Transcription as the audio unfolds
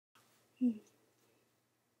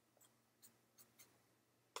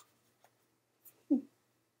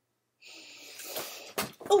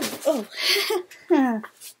Oh,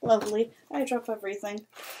 lovely. I drop everything.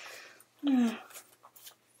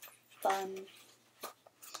 Fun.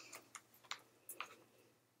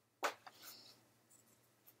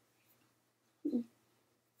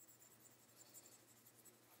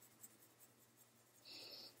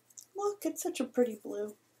 Look, it's such a pretty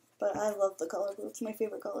blue. But I love the color blue. It's my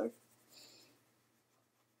favorite color.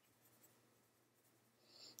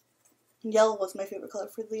 Yellow was my favorite color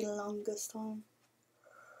for the longest time.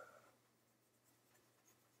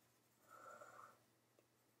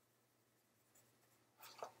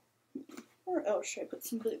 Or, oh, should I put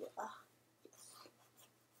some blue?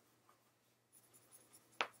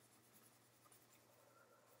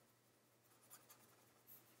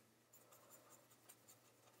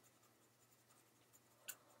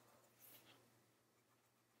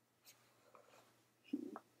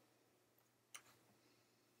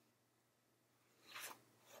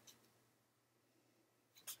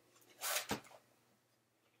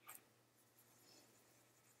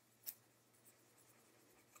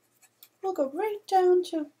 We'll go right down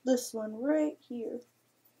to this one right here.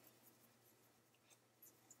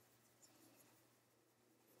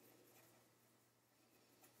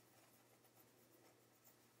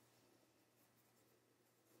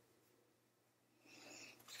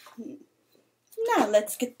 Now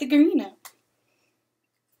let's get the green out.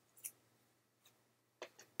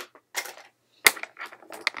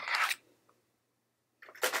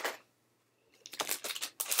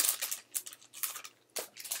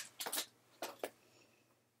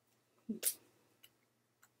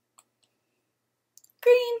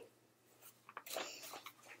 Green.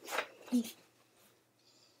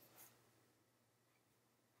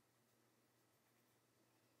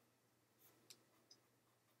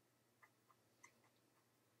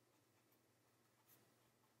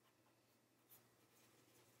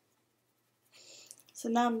 So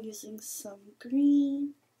now I'm using some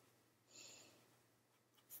green.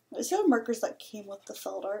 I still have markers that came with the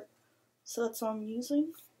felt art, so that's what I'm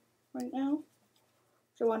using right now.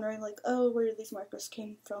 If you're wondering, like, oh, where these markers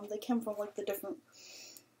came from, they came from like the different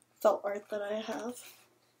felt art that I have.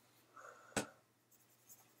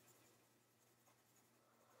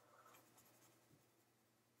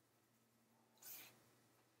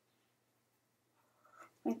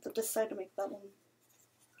 I have to decide to make that one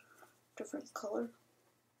different color.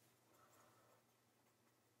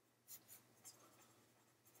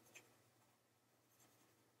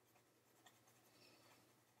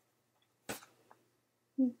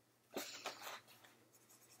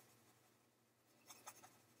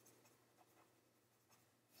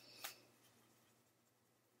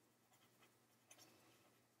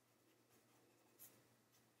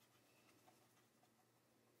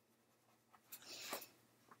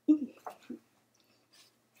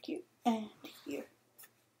 Here and here.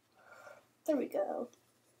 There we go.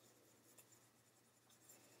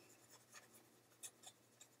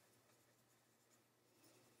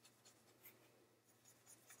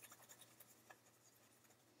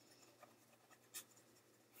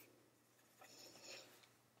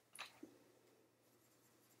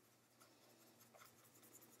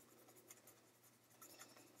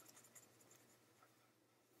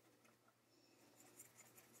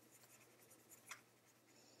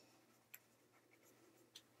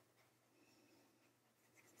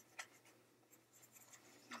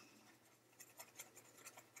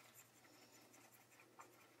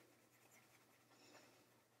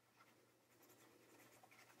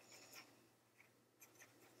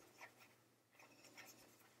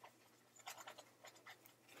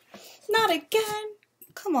 Not again!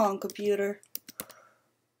 Come on, computer.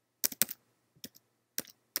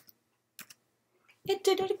 It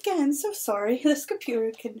did it again. So sorry. This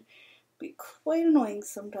computer can be quite annoying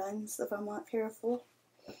sometimes if I'm not careful.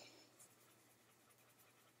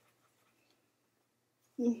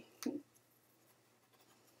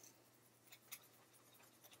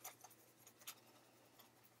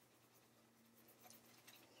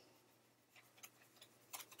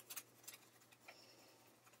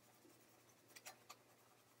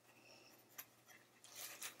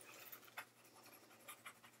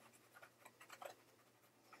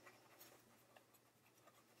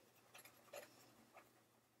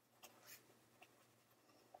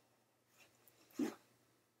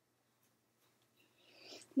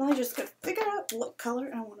 Now I just gotta figure out what color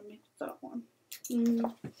I want to make that one.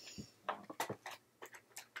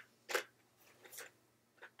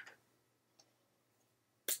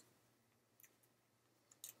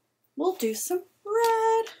 We'll do some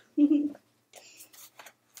red.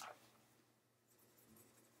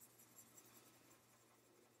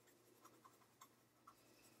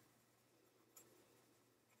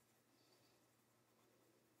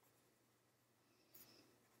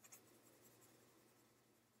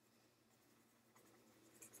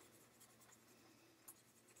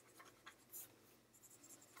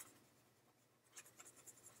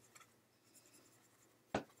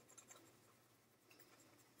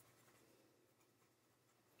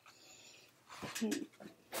 Okay.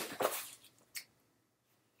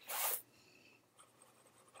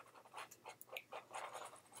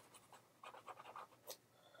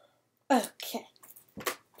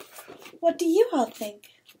 What do you all think?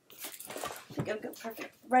 I think I've got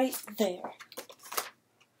perfect right there.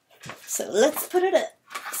 So let's put it up,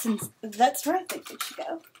 since that's where I think it should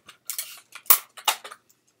go.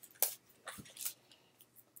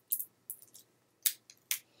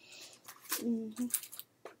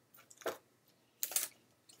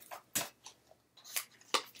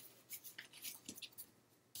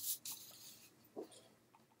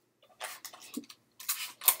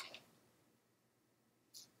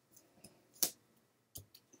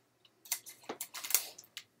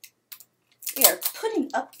 We are putting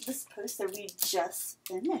up this poster we just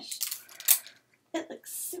finished. It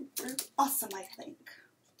looks super awesome, I think.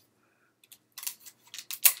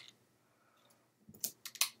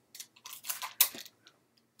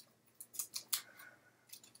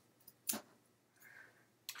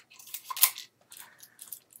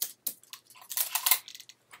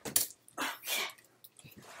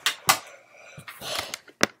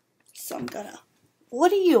 So what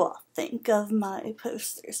do you all think of my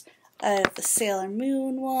posters? I have the Sailor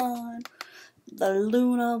Moon one, the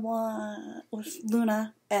Luna one with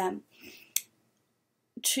Luna, and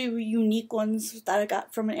two unique ones that I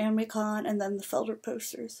got from an AnimeCon, and then the Felder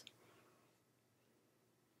posters.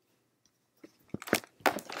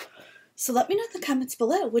 So let me know in the comments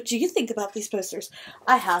below, what do you think about these posters?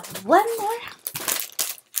 I have one more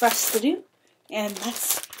for us to do, and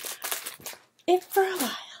that's it for a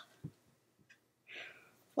while.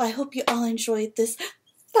 Well, I hope you all enjoyed this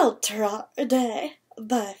Felter day.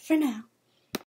 Bye for now.